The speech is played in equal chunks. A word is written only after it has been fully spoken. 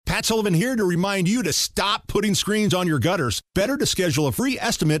Matt Sullivan here to remind you to stop putting screens on your gutters. Better to schedule a free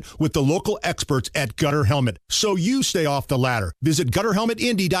estimate with the local experts at Gutter Helmet so you stay off the ladder. Visit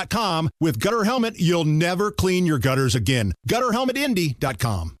GutterHelmetIndy.com. With Gutter Helmet, you'll never clean your gutters again.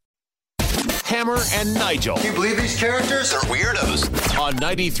 GutterHelmetIndy.com. Hammer and Nigel. Can you believe these characters are weirdos? On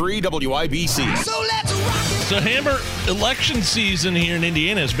 93 WIBC. So let's rock it! So, Hammer, election season here in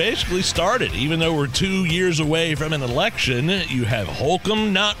Indiana has basically started. Even though we're 2 years away from an election, you have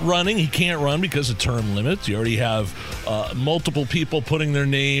Holcomb not running. He can't run because of term limits. You already have multiple people putting their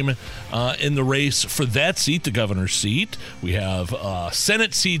name in the race for that seat, the governor's seat. We have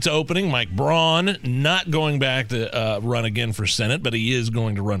Senate seats opening. Mike Braun not going back to run again for Senate, but he is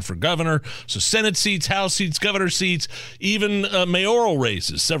going to run for governor. So Senate seats, House seats, governor seats, even mayoral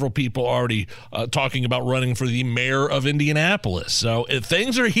races. Several people already talking about running for the mayor of Indianapolis. So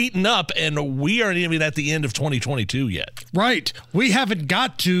things are heating up, and we aren't even at the end of 2022 yet. Right. We haven't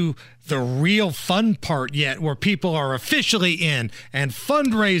got to the real fun part yet, where people are officially in and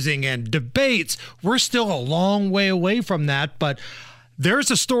fundraising and debates. We're still a long way away from that, but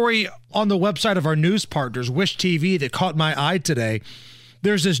there's a story on the website of our news partners, Wish TV, that caught my eye today.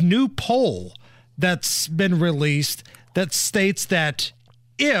 There's this new poll that's been released that states that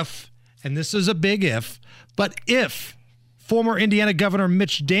if, and this is a big if, but if former Indiana Governor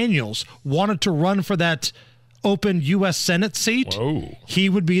Mitch Daniels wanted to run for that open U.S. Senate seat, he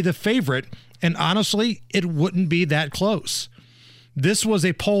would be the favorite. And honestly, it wouldn't be that close. This was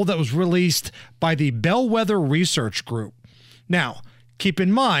a poll that was released by the Bellwether Research Group. Now, keep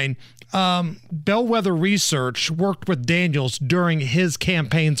in mind, Bellwether Research worked with Daniels during his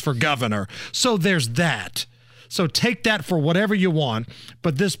campaigns for governor. So there's that. So take that for whatever you want.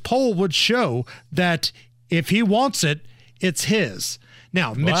 But this poll would show that if he wants it, it's his.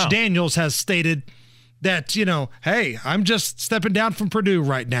 Now, Mitch Daniels has stated that, hey, I'm just stepping down from Purdue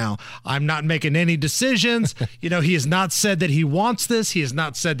right now. I'm not making any decisions. He has not said that he wants this. He has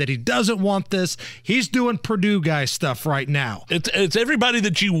not said that he doesn't want this. He's doing Purdue guy stuff right now. It's everybody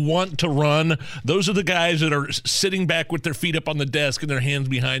that you want to run. Those are the guys that are sitting back with their feet up on the desk and their hands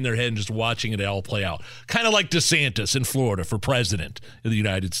behind their head and just watching it all play out. Kind of like DeSantis in Florida for president of the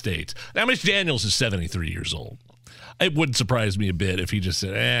United States. Now, Mitch Daniels is 73 years old. It wouldn't surprise me a bit if he just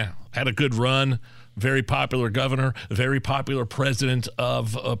said, had a good run. Very popular governor, very popular president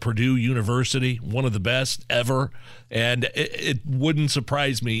of Purdue University, one of the best ever. And it wouldn't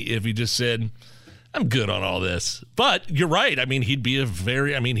surprise me if he just said, I'm good on all this. But you're right. I mean, he'd be a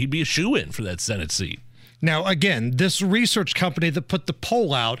shoo-in for that Senate seat. Now, again, this research company that put the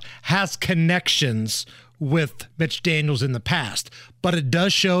poll out has connections with Mitch Daniels in the past, but it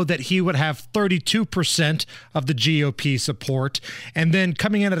does show that he would have 32% of the GOP support. And then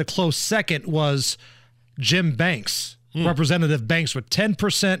coming in at a close second was Jim Banks, Representative Banks with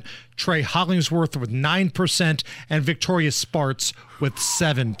 10%, Trey Hollingsworth with 9%, and Victoria Spartz with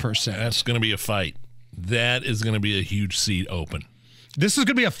 7%. That's going to be a fight. That is going to be a huge seat open. This is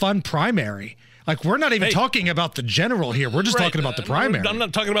going to be a fun primary. Like, we're not even talking about the general here. We're just talking about the primary. I'm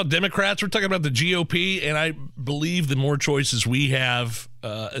not talking about Democrats. We're talking about the GOP, and I believe the more choices we have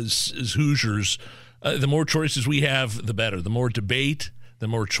as Hoosiers, the more choices we have, the better. The more debate, the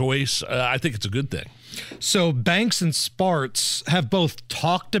more choice. I think it's a good thing. So Banks and Spartz have both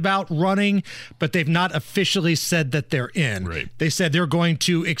talked about running, but they've not officially said that they're in. Right. They said they're going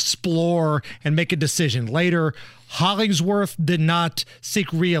to explore and make a decision later. Hollingsworth did not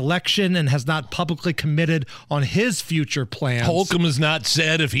seek re-election and has not publicly committed on his future plans. Holcomb has not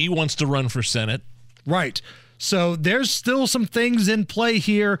said if he wants to run for Senate. Right. So there's still some things in play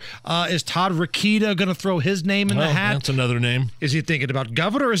here. Is Todd Rokita going to throw his name in the hat? That's another name. Is he thinking about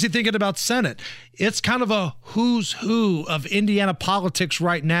governor or is he thinking about Senate? It's kind of a who's who of Indiana politics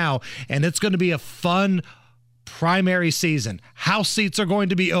right now, and it's going to be a fun primary season. House seats are going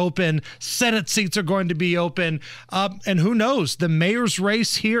to be open. Senate seats are going to be open. And who knows, the mayor's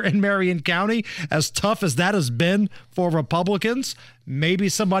race here in Marion County, as tough as that has been for Republicans, maybe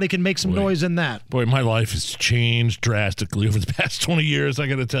somebody can make some noise in that. Boy, my life has changed drastically over the past 20 years, I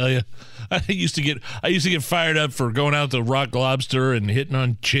got to tell you. I used to get fired up for going out to Rock Lobster and hitting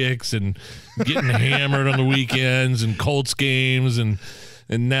on chicks and getting hammered on the weekends and Colts games and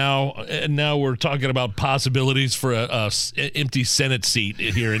now we're talking about possibilities for a empty Senate seat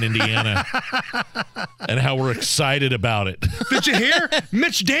here in Indiana and how we're excited about it. Did you hear?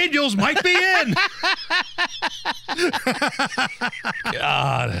 Mitch Daniels might be in.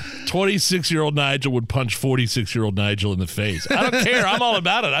 God, 26-year-old Nigel would punch 46-year-old Nigel in the face. I don't care. I'm all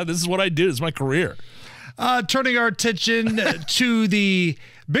about it. This is what I do. It's my career. Turning our attention to the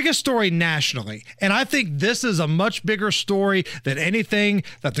Biggest story nationally. And I think this is a much bigger story than anything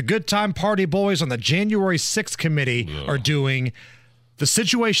that the Good Time Party boys on the January 6th committee are doing. The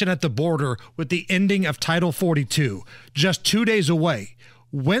situation at the border with the ending of Title 42, just 2 days away.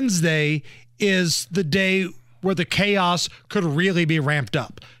 Wednesday is the day where the chaos could really be ramped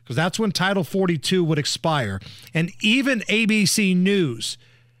up, because that's when Title 42 would expire. And even ABC News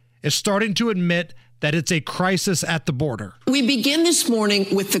is starting to admit that it's a crisis at the border. We begin this morning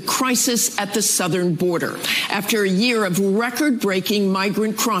with the crisis at the southern border. After a year of record-breaking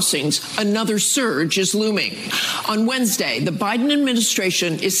migrant crossings, another surge is looming. On Wednesday, the Biden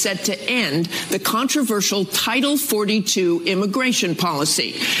administration is set to end the controversial Title 42 immigration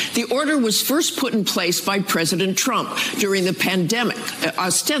policy. The order was first put in place by President Trump during the pandemic,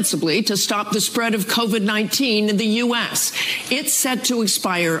 ostensibly to stop the spread of COVID-19 in the U.S. It's set to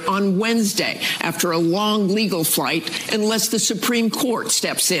expire on Wednesday after a long legal fight unless the Supreme Court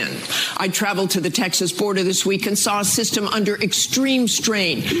steps in. I traveled to the Texas border this week and saw a system under extreme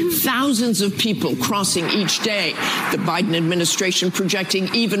strain. Thousands of people crossing each day. The Biden administration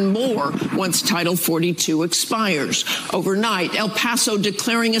projecting even more once Title 42 expires. Overnight, El Paso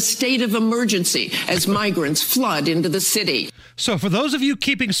declaring a state of emergency as migrants flood into the city. So for those of you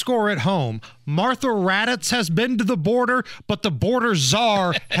keeping score at home, Martha Raddatz has been to the border, but the border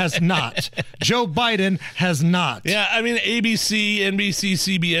czar has not. Joe Biden has not. Yeah, I mean, ABC, NBC,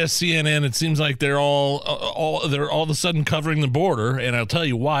 CBS, CNN, it seems like they're all of a sudden covering the border, and I'll tell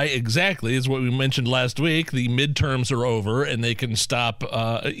you why exactly is what we mentioned last week. The midterms are over, and they can stop,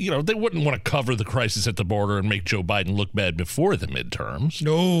 they wouldn't want to cover the crisis at the border and make Joe Biden look bad before the midterms.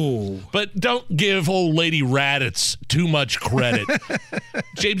 No. But don't give old lady Raddatz too much credit.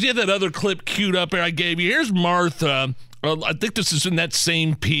 James, you had that other clip queued up there I gave you. Here's Martha. I think this is in that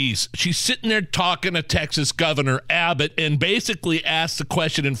same piece. She's sitting there talking to Texas Governor Abbott and basically asks the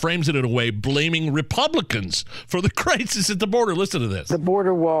question and frames it in a way blaming Republicans for the crisis at the border. Listen to this. The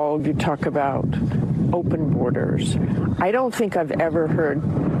border wall, you talk about open borders. I don't think I've ever heard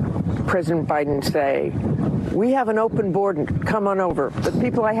President Biden say, we have an open border, come on over. The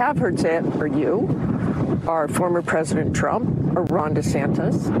people I have heard say it are you, are former President Trump, or Ron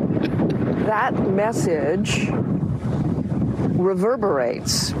DeSantis. That message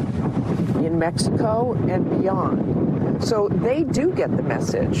reverberates in Mexico and beyond. So they do get the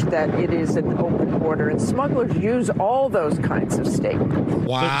message that it is an open border, and smugglers use all those kinds of statements.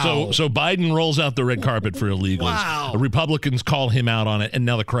 Wow. So Biden rolls out the red carpet for illegals. Wow. Republicans call him out on it, and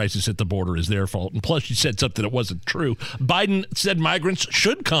now the crisis at the border is their fault. And plus, you said something that wasn't true. Biden said migrants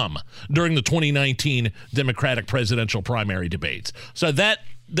should come during the 2019 Democratic presidential primary debates. So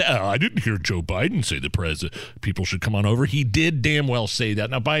I didn't hear Joe Biden say the people should come on over. He did damn well say that.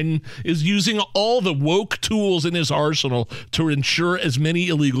 Now, Biden is using all the woke tools in his arsenal to ensure as many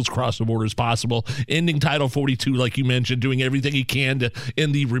illegals cross the border as possible, ending Title 42, like you mentioned, doing everything he can to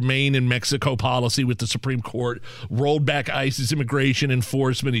end the Remain in Mexico policy with the Supreme Court, rolled back ICE's immigration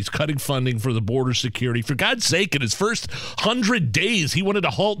enforcement. He's cutting funding for the border security. For God's sake, in his first 100 days, he wanted to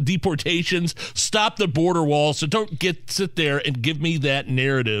halt deportations, stop the border wall. So don't sit there and give me that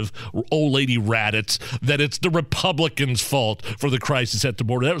narrative, old lady Raddatz, that it's the Republicans' fault for the crisis at the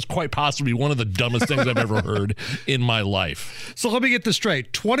border. That was quite possibly one of the dumbest things I've ever heard in my life. So let me get this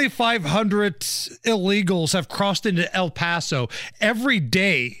straight. 2,500 illegals have crossed into El Paso every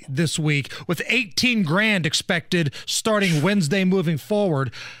day this week, with 18 grand expected starting Wednesday moving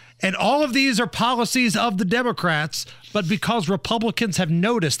forward. And all of these are policies of the Democrats, but because Republicans have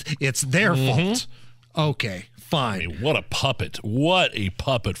noticed, it's their fault. Okay. Fine. I mean, what a puppet. What a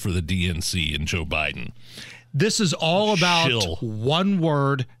puppet for the DNC and Joe Biden. This is all about one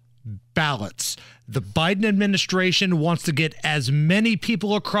word, ballots. The Biden administration wants to get as many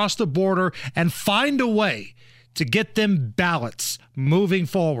people across the border and find a way to get them ballots moving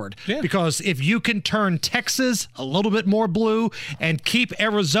forward. Yeah. Because if you can turn Texas a little bit more blue and keep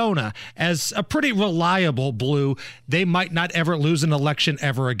Arizona as a pretty reliable blue, they might not ever lose an election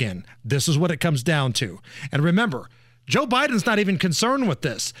ever again. This is what it comes down to. And remember, Joe Biden's not even concerned with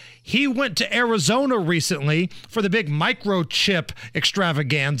this. He went to Arizona recently for the big microchip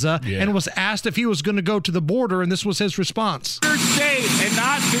extravaganza and was asked if he was going to go to the border, and this was his response. Third state and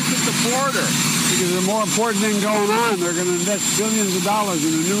not visit the border. Because there's a more important thing going on. They're going to invest billions of dollars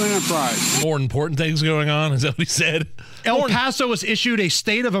in a new enterprise. More important things going on? Is that what he said? El Paso has issued a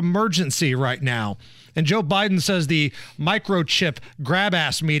state of emergency right now. And Joe Biden says the microchip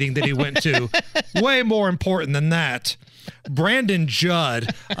grab-ass meeting that he went to, way more important than that. Brandon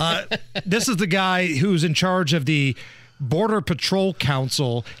Judd, this is the guy who's in charge of the Border Patrol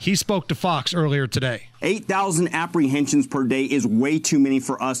Council. He spoke to Fox earlier today. 8,000 apprehensions per day is way too many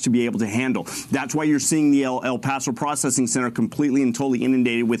for us to be able to handle. That's why you're seeing the El Paso Processing Center completely and totally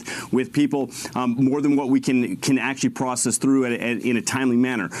inundated with people, more than what we can actually process through in a timely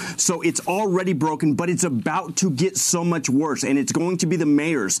manner. So it's already broken, but it's about to get so much worse, and it's going to be the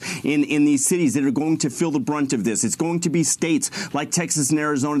mayors in these cities that are going to feel the brunt of this. It's going to be states like Texas and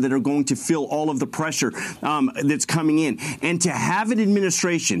Arizona that are going to feel all of the pressure that's coming in. And to have an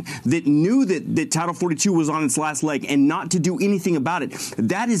administration that knew that Title 42 was on its last leg and not to do anything about it,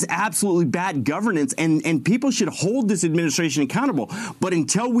 that is absolutely bad governance, and people should hold this administration accountable. But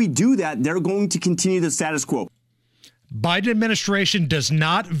until we do that, they're going to continue the status quo. Biden administration does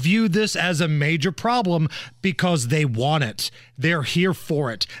not view this as a major problem because they want it. They're here for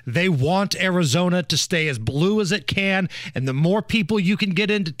it. They want Arizona to stay as blue as it can, and the more people you can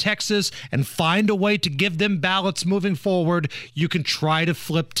get into Texas and find a way to give them ballots moving forward, you can try to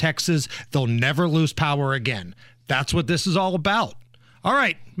flip Texas. They'll never lose power again. That's what this is all about. All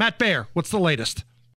right, Matt Baer, what's the latest?